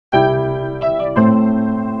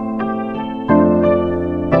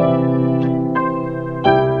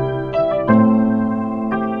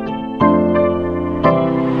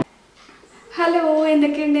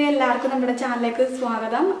നമ്മുടെ ചാനലിലേക്ക്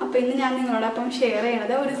സ്വാഗതം. അപ്പോൾ ഇന്ന് ഞാൻ നിങ്ങളോടൊപ്പം ഷെയർ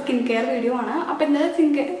ചെയ്യുന്നത് ഒരു സ്കിൻ കെയർ വീഡിയോ ആണ്. അപ്പോൾ ഇന്നത്തെ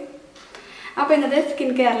സ്കിൻ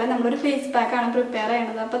കെയറിൽ നമ്മളൊരു ഫേസ് പാക്ക് ആണ് പ്രിപ്പയർ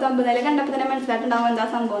ചെയ്യുന്നത്. അപ്പോൾ തമ്പുന്നേല് കണ്ടപ്പോൾ തന്നെ മനസ്സിലായിട്ടുണ്ടാവും എന്താ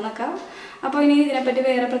സംഭവം എന്നൊക്കെ. അപ്പോൾ ഇനി ഇതിനെപ്പറ്റി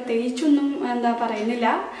വേറെ പ്രത്യേകിച്ചൊന്നും പറയുന്നില്ല.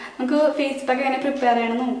 നമുക്ക് ഫേസ് പാക്ക് എങ്ങനെ പ്രിപ്പയർ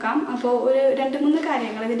ചെയ്യണമെന്ന് നോക്കാം. അപ്പോൾ ഒരു 2-3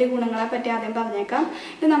 കാര്യങ്ങൾ ഇതിൻ്റെ ഗുണങ്ങളെ പറ്റി ആദ്യം പറഞ്ഞേക്കാം.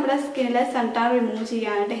 ഇത് നമ്മുടെ സ്കിന്നിലെ സൺ ടാൻ റിമൂവ്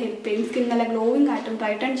ചെയ്യാനായിട്ട് ഹെൽപ്പ് ചെയ്യും. സ്കിൻ നല്ല ഗ്ലോയിങ് ആയിട്ടും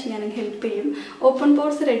ബ്രൈറ്റൺ ചെയ്യാനും ഹെൽപ്പ് ചെയ്യും. ഓപ്പൺ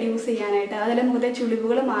പോർസ് റെഡ്യൂസ് ചെയ്യാനായിട്ട്, അതിലെ മുഖത്തെ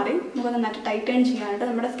ചുളിവുകൾ മാറി മുഖം നന്നായിട്ട് ടൈറ്റൺ ചെയ്യാനായിട്ട്,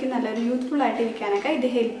 നമ്മുടെ സ്കിൻ നല്ലൊരു യൂത്ത്ഫുൾ ആയിട്ട് ഇരിക്കാനൊക്കെ ഇത്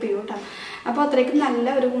ഹെൽപ്പ് ചെയ്യും കേട്ടോ. അപ്പോൾ അത്രയ്ക്കും നല്ല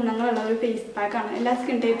ഒരു ഗുണങ്ങളുള്ള ഒരു ഫേസ് പാക്കാണ്. എല്ലാ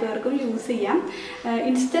സ്കിൻ ടൈപ്പുകാർക്കും യൂസ് ചെയ്യാം.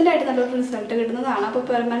 ഇൻസ്റ്റൻ്റ് ആയിട്ട് നല്ലൊരു റിസൾട്ട് കിട്ടുന്നതാണ്. അപ്പോൾ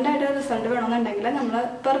പെർമനൻ്റ് ആയിട്ട് റിസൾട്ട് വേണമെന്നുണ്ടെങ്കിൽ നമ്മൾ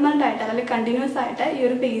പെർമനൻ്റ് ആയിട്ട് അല്ലെങ്കിൽ കണ്ടിന്യൂസ് ആയിട്ട് ഈ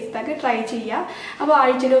ഒരു ഫേസ് പാക്ക് ട്രൈ ചെയ്യുക. അപ്പോൾ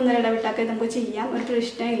ആഴ്ചയിൽ 1 ഇടവിട്ടൊക്കെ നമുക്ക് ചെയ്യാം, ഒരു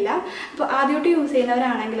പ്രശ്നമില്ല. അപ്പോൾ ആദ്യമായിട്ട് യൂസ്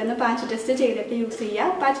ചെയ്യുന്നവരാണെങ്കിൽ ഒന്ന് പാച്ച് ടെസ്റ്റ് ചെയ്തിട്ട് യൂസ് ചെയ്യുക.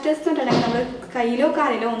 പാച്ച് ടെസ്റ്റ് എന്നുണ്ടെങ്കിൽ നമ്മൾ കയ്യിലോ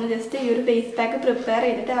കാലിലോ ഒന്ന് ജസ്റ്റ് ഈ ഒരു ഫേസ് പാക്ക് പ്രിപ്പയർ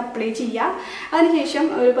ചെയ്തിട്ട് അപ്ലൈ ചെയ്യുക. അതിനുശേഷം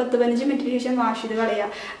ഒരു 10-15 മിനിറ്റിന് ശേഷം വാഷ് ചെയ്ത് കളയുക.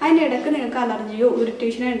 അതിൻ്റെ ഇടയ്ക്ക് നിങ്ങൾക്ക് അലർജിയോ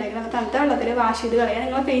ഇറിറ്റേഷനോ ഉണ്ടെങ്കിൽ അത് തണുത്ത വെള്ളത്തിൽ വാഷ് ചെയ്ത് കളയുക.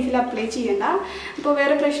 നിങ്ങൾ ഫേസിൽ അപ്ലൈ ചെയ്യേണ്ട. അപ്പോൾ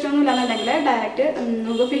വേറെ പ്രശ്നമൊന്നും ഇല്ലാന്നുണ്ടെങ്കിൽ ഡയറക്റ്റ്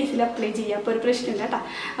നമുക്ക് ഫേസിൽ അപ്ലൈ ചെയ്യാം. അപ്പോൾ ഒരു പ്രശ്നമില്ല കേട്ടോ.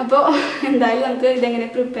 അപ്പോൾ എന്തായാലും നമുക്ക് ഇതെങ്ങനെ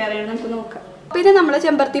പ്രിപ്പയർ ചെയ്യണം നമുക്ക് നോക്കാം. അപ്പോൾ ഇത് നമ്മൾ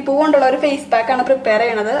ചെമ്പരത്തി പൂ കൊണ്ടുള്ള ഒരു ഫേസ് പാക്കാണ് പ്രിപ്പയർ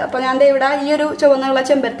ചെയ്യണത്. അപ്പോൾ ഞാൻ ഇവിടെ ഈ ഒരു ചുവന്നുള്ള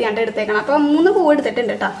ചെമ്പരത്തിയാണ് എടുത്തേക്കണം. അപ്പോൾ 3 പൂവ്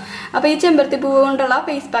എടുത്തിട്ടുണ്ട് കേട്ടോ. അപ്പോൾ ഈ ചെമ്പരത്തി പൂവ് കൊണ്ടുള്ള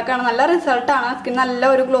ഫേസ് പാക്കാണ്. നല്ല റിസൾട്ടാണ്. സ്കിൻ നല്ല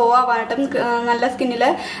ഒരു ഗ്ലോ ആവാനായിട്ടും നല്ല സ്കിന്നിൽ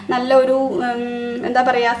നല്ലൊരു എന്താ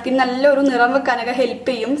പറയുക, സ്കിൻ നല്ലൊരു നിറം വെക്കാനൊക്കെ ഹെൽപ്പ്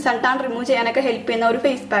ചെയ്യും. സൺ ടാൻ റിമൂവ് ചെയ്യാനൊക്കെ ഹെൽപ്പ് ചെയ്യുന്ന ഒരു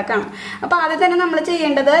ഫേസ് പാക്കാണ്. അപ്പോൾ ആദ്യം തന്നെ നമ്മൾ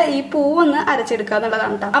ചെയ്യേണ്ടത് ഈ പൂവൊന്ന് അരച്ചെടുക്കുക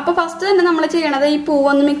എന്നുള്ളതാണ് കേട്ടോ. അപ്പോൾ ഫസ്റ്റ് തന്നെ നമ്മൾ ചെയ്യണത് ഈ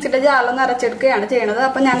പൂവൊന്ന് മിക്സിയുടെ ജാറിലൊന്ന് അരച്ചെടുക്കുകയാണ് ചെയ്യണത്.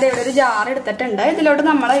 അപ്പോൾ ഞാൻ ഇവിടെ ഒരു ജാർ എടുത്തിട്ടുണ്ട്. ഇതിലോട്ട്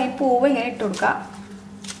നമ്മൾ ഈ പൂവ് ഇങ്ങനെ ഇട്ട് കൊടുക്കുക.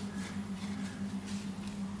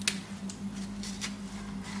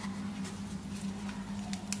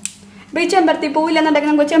 ഇപ്പോൾ ഈ ചെമ്പരത്തി പൂ ഇല്ലെന്നുണ്ടെങ്കിൽ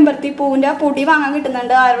നമുക്ക് ചെമ്പരത്തി പൂവിൻ്റെ പൊടി വാങ്ങാൻ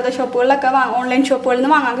കിട്ടുന്നുണ്ട്. ആയുർവേദ ഷോപ്പുകളിലൊക്കെ ഓൺലൈൻ ഷോപ്പുകളിൽ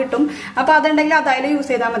നിന്ന് വാങ്ങാൻ കിട്ടും. അപ്പോൾ അതുണ്ടെങ്കിൽ അതായാലും യൂസ്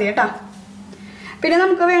ചെയ്താൽ മതി കേട്ടോ. പിന്നെ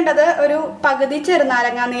നമുക്ക് വേണ്ടത് ഒരു പകുതി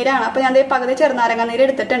ചെറുനാരങ്ങ നീരാണ്. അപ്പോൾ ഞാൻ പകുതി ചെറുനാരങ്ങ നീര്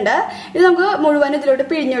എടുത്തിട്ടുണ്ട്. ഇത് നമുക്ക് മുഴുവൻ ഇതിലോട്ട്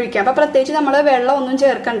പിഴിഞ്ഞൊഴിക്കാം. അപ്പോൾ പ്രത്യേകിച്ച് നമ്മൾ വെള്ളം ഒന്നും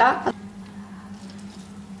ചേർക്കണ്ട.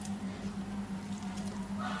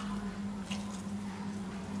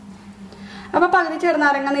 അപ്പോൾ പകുതി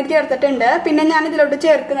ചെറുനാരങ്ങ നീര് ചേർത്തിട്ടുണ്ട്. പിന്നെ ഞാൻ ഇതിലോട്ട്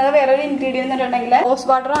ചേർക്കുന്നത് വേറൊരു ഇൻഗ്രീഡിയൻറ്റ് എന്നുണ്ടെങ്കിൽ റോസ്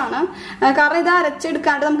വാട്ടർ ആണ്. കാരണം ഇത്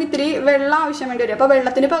അരച്ചെടുക്കാണ്ട് നമുക്ക് ഇത്തിരി വെള്ളം ആവശ്യം വേണ്ടി വരും. അപ്പോൾ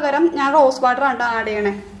വെള്ളത്തിന് പകരം ഞാൻ റോസ് വാട്ടർ ആണ് ആഡ്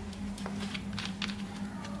ചെയ്യണേ.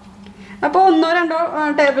 അപ്പോൾ 1-2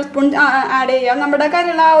 ടേബിൾ സ്പൂൺ ആഡ് ചെയ്യാം. നമ്മുടെ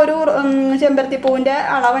കയ്യിലുള്ള ഒരു ചെമ്പരത്തി പൂവിൻ്റെ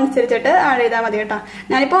അളവനുസരിച്ചിട്ട് ആഡ് ചെയ്താൽ മതി കേട്ടോ.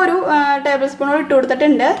 ഞാനിപ്പോൾ ഒരു ടേബിൾ സ്പൂണോട് ഇട്ട്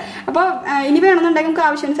കൊടുത്തിട്ടുണ്ട്. അപ്പോൾ ഇനി വേണമെന്നുണ്ടെങ്കിൽ നമുക്ക്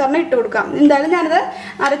ആവശ്യാനുസരണം ഇട്ട് കൊടുക്കാം. എന്തായാലും ഞാനിത്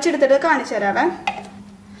അരച്ചെടുത്തിട്ട് കാണിച്ചു തരാവേ.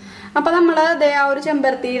 അപ്പോൾ നമ്മൾ ആ ഒരു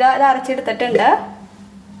ചെമ്പരത്തിയുടെ ഇത് അരച്ചെടുത്തിട്ടുണ്ട്.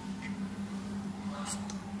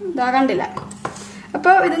 ഇതാ കണ്ടില്ല.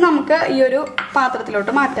 അപ്പോൾ ഇത് നമുക്ക് ഈ ഒരു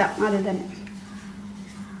പാത്രത്തിലോട്ട് മാറ്റാം ആദ്യം തന്നെ.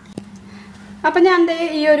 അപ്പം ഞാൻ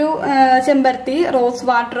ഈ ഒരു ചെമ്പരത്തി റോസ്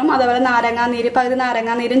വാട്ടറും അതേപോലെ നാരങ്ങാനീര് പകുതി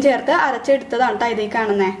നാരങ്ങാനീരും ചേർത്ത് അരച്ചെടുത്തതാണ് കേട്ടോ ഇതേ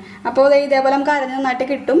കാണുന്നത്. അപ്പോൾ ഇതേപോലെ നമുക്ക് അരഞ്ഞ് നന്നായിട്ട്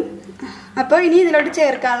കിട്ടും. അപ്പോൾ ഇനി ഇതിലോട്ട്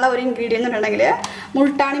ചേർക്കാനുള്ള ഒരു ഇൻഗ്രീഡിയൻ്റ് ഉണ്ടെങ്കിൽ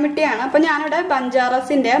മുൾട്ടാണി മിട്ടിയാണ്. അപ്പോൾ ഞാനിവിടെ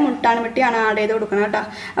ബഞ്ചാറസിൻ്റെ മുൾട്ടാണി മിട്ടിയാണ് ആഡ് ചെയ്ത് കൊടുക്കണം കേട്ടോ.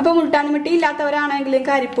 അപ്പോൾ മുൾട്ടാണി മിട്ടി ഇല്ലാത്തവരാണെങ്കിൽ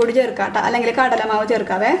അരിപ്പൊടി ചേർക്കാം കേട്ടോ, അല്ലെങ്കിൽ കടലമാവ്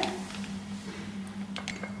ചേർക്കാവേ.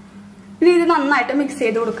 ഇനി ഇത് നന്നായിട്ട് മിക്സ്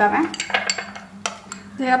ചെയ്ത് കൊടുക്കാവേ.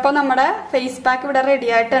 അപ്പോൾ നമ്മുടെ ഫേസ് പാക്ക് ഇവിടെ റെഡി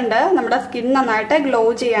ആയിട്ടുണ്ട്. നമ്മുടെ സ്കിൻ നന്നായിട്ട് ഗ്ലോ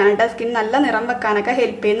ചെയ്യാനായിട്ട്, സ്കിൻ നല്ല നിറം വെക്കാനൊക്കെ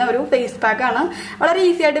ഹെൽപ്പ് ചെയ്യുന്ന ഒരു ഫേസ് പാക്കാണ്. വളരെ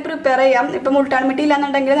ഈസി ആയിട്ട് പ്രിപ്പയർ ചെയ്യാം. ഇപ്പം മുൾട്ടാൻ മിട്ടി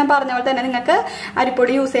ഇല്ലാന്നുണ്ടെങ്കിൽ ഞാൻ പറഞ്ഞ പോലെ തന്നെ നിങ്ങൾക്ക്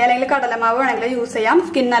അരിപ്പൊടി യൂസ് ചെയ്യാം, അല്ലെങ്കിൽ കടലമാവ് വേണമെങ്കിൽ യൂസ് ചെയ്യാം.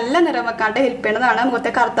 സ്കിൻ നല്ല നിറം വെക്കാനായിട്ട് ഹെൽപ്പ് ചെയ്യുന്നതാണ്.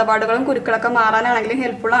 മുഖത്തെ കറുത്തപാടുകളും കുരുക്കളൊക്കെ മാറാനാണെങ്കിലും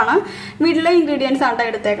ഹെൽപ്ഫുൾ ആണ്. വീട്ടിലെ ഇൻഗ്രീഡിയൻസ് ആണ്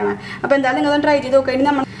എടുത്തേക്കണം. അപ്പോൾ എന്തായാലും നിങ്ങളൊന്ന് ട്രൈ ചെയ്ത് നോക്കുക.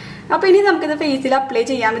 ഇനി നമുക്കിത് ഫേസിൽ അപ്ലൈ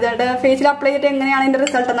ചെയ്യാം. ഇതായിട്ട് ഫേസിൽ അപ്ലൈ ചെയ്തിട്ട് എങ്ങനെയാണ് ഇതിൻ്റെ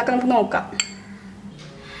റിസൾട്ട് എന്നൊക്കെ നമുക്ക് നോക്കാം.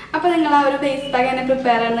 അപ്പോൾ നിങ്ങൾ ആ ഒരു ഫേസ് പാക്ക് എന്നെ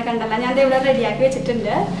പ്രിപ്പയർ ചെയ്യുന്നത് കണ്ടല്ല, ഞാൻ ഇവിടെ റെഡിയാക്കി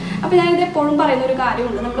വെച്ചിട്ടുണ്ട്. അപ്പോൾ ഞാനിത് എപ്പോഴും പറയുന്ന ഒരു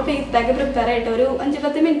കാര്യമുണ്ട്. നമ്മൾ ഫേസ് പാക്ക് പ്രിപ്പയർ ആയിട്ട് ഒരു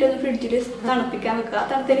 5-10 മിനിറ്റ് ഒന്ന് ഫ്രിഡ്ജിൽ തണുപ്പിക്കാൻ വെക്കുക.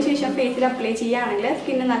 തണുത്തതിന് ശേഷം ഫേസിൽ അപ്ലൈ ചെയ്യുകയാണെങ്കിൽ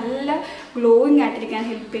സ്കിന്ന് നല്ല ഗ്ലോയിങ് ആയിട്ടിരിക്കാൻ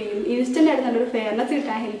ഹെൽപ്പ് ചെയ്യും. ഇൻസ്റ്റൻ്റ് ആയിട്ട് നല്ലൊരു ഫെയർനെസ്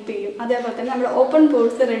കിട്ടാൻ ഹെൽപ്പ് ചെയ്യും. അതേപോലെ തന്നെ നമ്മുടെ ഓപ്പൺ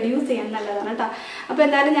പോർസ് റെഡ്യൂസ് ചെയ്യാൻ നല്ലതാണ് കേട്ടോ. അപ്പോൾ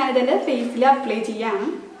എന്തായാലും ഞാനിതെൻ്റെ ഫേസിൽ അപ്ലൈ ചെയ്യുകയാണ്.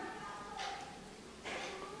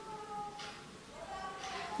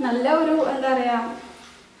 നല്ല ഒരു എന്താ പറയുക,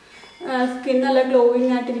 സ്കിൻ നല്ല ഗ്ലോയിങ്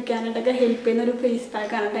ആയിട്ടിരിക്കാനായിട്ടൊക്കെ ഹെൽപ്പ് ചെയ്യുന്ന ഒരു ഫേസ്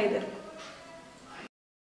പാക്കാണ് കേട്ടോ ഇത്.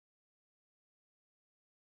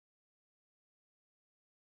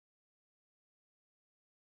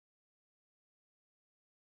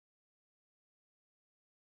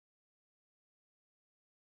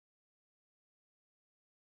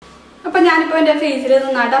 അപ്പോൾ ഞാനിപ്പോൾ എൻ്റെ ഫേസിൽ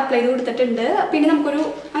നന്നായിട്ട് അപ്ലൈ ചെയ്ത് കൊടുത്തിട്ടുണ്ട്. പിന്നെ നമുക്കൊരു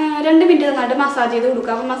 2 മിനിറ്റ് നന്നായിട്ട് മസാജ് ചെയ്ത്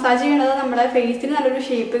കൊടുക്കുക. അപ്പോൾ മസാജ് ചെയ്യുന്നത് നമ്മുടെ ഫേസിന് നല്ലൊരു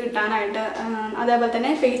ഷേപ്പ് കിട്ടാനായിട്ട്, അതേപോലെ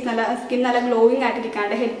തന്നെ സ്കിൻ നല്ല ഗ്ലോയിങ് ആയിട്ട്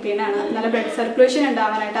ഇരിക്കാനായിട്ട് ഹെൽപ്പ് ചെയ്യാനാണ്, നല്ല ബ്ലഡ് സർക്കുലേഷൻ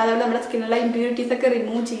ഉണ്ടാവാനായിട്ട്, അതേപോലെ നമ്മുടെ സ്കിന്നിലുള്ള ഇമ്പ്യൂരിറ്റീസ് ഒക്കെ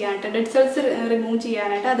റിമൂവ് ചെയ്യാനായിട്ട്, ഡെഡ് സെൽസ് റിമൂവ്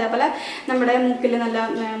ചെയ്യാനായിട്ട്, അതേപോലെ നമ്മുടെ മൂക്കിലല്ല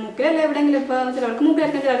എവിടെയെങ്കിലും ഇപ്പോൾ ചിലർക്ക്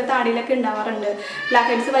മൂക്കിലൊക്കെ ചിലർക്ക് താടിയിലൊക്കെ ഉണ്ടാവാറുണ്ട്,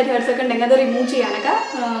 ബ്ലാക്ക് ഹെഡ്സ് വൈറ്റ് ഹെഡ്സ് ഒക്കെ ഉണ്ടെങ്കിൽ അത് റിമൂവ് ചെയ്യാനൊക്കെ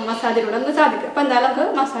മസാജിലൂടെ നമുക്ക് സാധിക്കും. അപ്പോൾ എന്തായാലും നമുക്ക്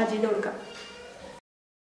മസാജ് ചെയ്ത് കൊടുക്കാം.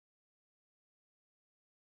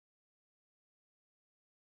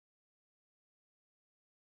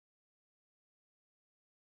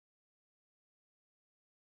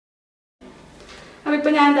 അപ്പോൾ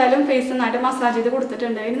ഇപ്പോൾ ഞാൻ എന്തായാലും ഫേസ് നന്നായിട്ട് മസാജ് ചെയ്ത്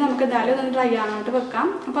കൊടുത്തിട്ടുണ്ട്. ഇനി നമുക്ക് എന്തായാലും ഒന്ന് ഡ്രൈ ആകാനായിട്ട് വെക്കാം.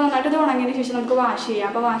 അപ്പോൾ നന്നായിട്ട് ഇത് ഉണങ്ങിയതിന് ശേഷം നമുക്ക് വാഷ് ചെയ്യാം.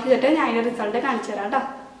 അപ്പോൾ വാഷ് ചെയ്തിട്ട് ഞാൻ അതിൻ്റെ റിസൾട്ട് കാണിച്ചു തരാം കേട്ടോ.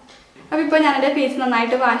 അപ്പോൾ ഇപ്പോൾ ഞാൻ എൻ്റെ ഫേസ്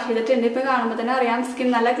നന്നായിട്ട് വാഷ് ചെയ്തിട്ടുണ്ട്. ഇപ്പോൾ കാണുമ്പോൾ തന്നെ അറിയാം സ്കിൻ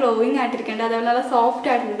നല്ല ഗ്ലോയിങ് ആയിട്ടിരിക്കേണ്ടത്, അതേപോലെ നല്ല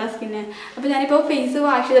സോഫ്റ്റ് ആയിട്ടുണ്ട് സ്കിന്ന്. അപ്പോൾ ഞാനിപ്പോൾ ഫേസ്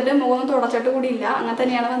വാഷ് ചെയ്തിട്ട് മുഖമൊന്നും തുടച്ചിട്ട് കൂടിയില്ല, അങ്ങനെ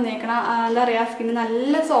തന്നെയാണ് വന്നേക്കണം. എന്താ പറയുക, സ്കിന്ന്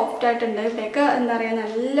നല്ല സോഫ്റ്റ് ആയിട്ടുണ്ട്. ഇവിടെയൊക്കെ എന്താ പറയുക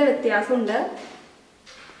നല്ല വ്യത്യാസമുണ്ട്,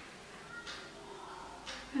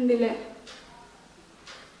 കണ്ടില്ലേ?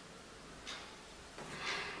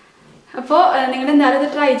 അപ്പോൾ നിങ്ങൾ എന്തായാലും ഇത്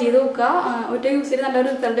ട്രൈ ചെയ്ത് നോക്കുക. ഒറ്റ യൂസ് ചെയ്ത് നല്ലൊരു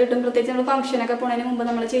റിസൾട്ട് കിട്ടും. പ്രത്യേകിച്ച് നമ്മൾ ഫംഗ്ഷനൊക്കെ പോകുന്നതിന് മുമ്പ്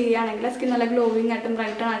നമ്മൾ ചെയ്യുകയാണെങ്കിൽ സ്കിൻ നല്ല ഗ്ലോയിങ് ആയിട്ടും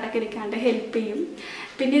ബ്രൈറ്റൺ ആയിട്ടൊക്കെ ഇരിക്കാണ്ട് ഹെൽപ്പ് ചെയ്യും.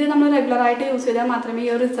 പിന്നെ ഇത് നമ്മൾ റെഗുലറായിട്ട് യൂസ് ചെയ്താൽ മാത്രമേ ഈ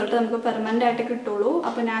ഒരു റിസൾട്ട് നമുക്ക് പെർമനൻ്റ് ആയിട്ട് കിട്ടുള്ളൂ.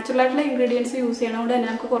 അപ്പോൾ നാച്ചുറൽ ആയിട്ടുള്ള ഇൻഗ്രീഡിയൻസ് യൂസ് ചെയ്യണതുകൊണ്ട് തന്നെ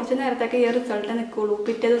നമുക്ക് കുറച്ച് നേരത്തേക്ക് ഈ റിസൾട്ട് നിൽക്കുള്ളൂ.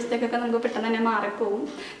 പിറ്റേ ദിവസത്തേക്കൊക്കെ നമുക്ക് പെട്ടെന്ന് തന്നെ മാറിപ്പോകും.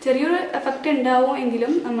 ചെറിയൊരു എഫക്റ്റ് ഉണ്ടാവും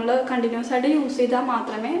എങ്കിലും നമ്മൾ കണ്ടിന്യൂസ് ആയിട്ട് യൂസ് ചെയ്താൽ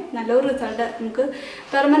മാത്രമേ നല്ലൊരു റിസൾട്ട് നമുക്ക്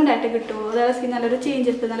പെർമനൻ്റ് ആയിട്ട് കിട്ടുള്ളൂ. അതായത് സ്കിൻ നല്ലൊരു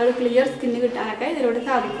ചേഞ്ചസ്, നല്ലൊരു ക്ലിയർ സ്കിന്ന് കിട്ടാനൊക്കെ ഇതിലൂടെ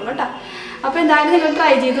സാധിക്കുള്ളൂ കേട്ടോ. അപ്പോൾ എന്തായാലും നിങ്ങൾ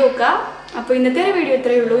ട്രൈ ചെയ്ത് നോക്കുക. അപ്പോൾ ഇന്നത്തെ ഒരു വീഡിയോ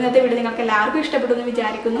ഇത്രയേ ഉള്ളൂ. ഇന്നത്തെ വീഡിയോ നിങ്ങൾക്ക് എല്ലാവർക്കും ഇഷ്ടപ്പെട്ടു എന്ന്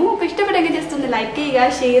വിചാരിക്കുന്നു. അപ്പോൾ ഇഷ്ടപ്പെട്ടെങ്കിൽ ജസ്റ്റ് ഒന്ന് ലൈക്ക് ചെയ്യുക,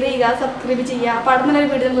 ഷെയർ ചെയ്യുക, സബ്സ്ക്രൈബ് ചെയ്യുക. അപ്പോൾ അടുത്ത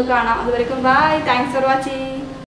നല്ലൊരു വീഡിയോ നമുക്ക് കാണാം. അതുവരെയും ബൈ, താങ്ക്സ് ഫോർ വാച്ചിങ്.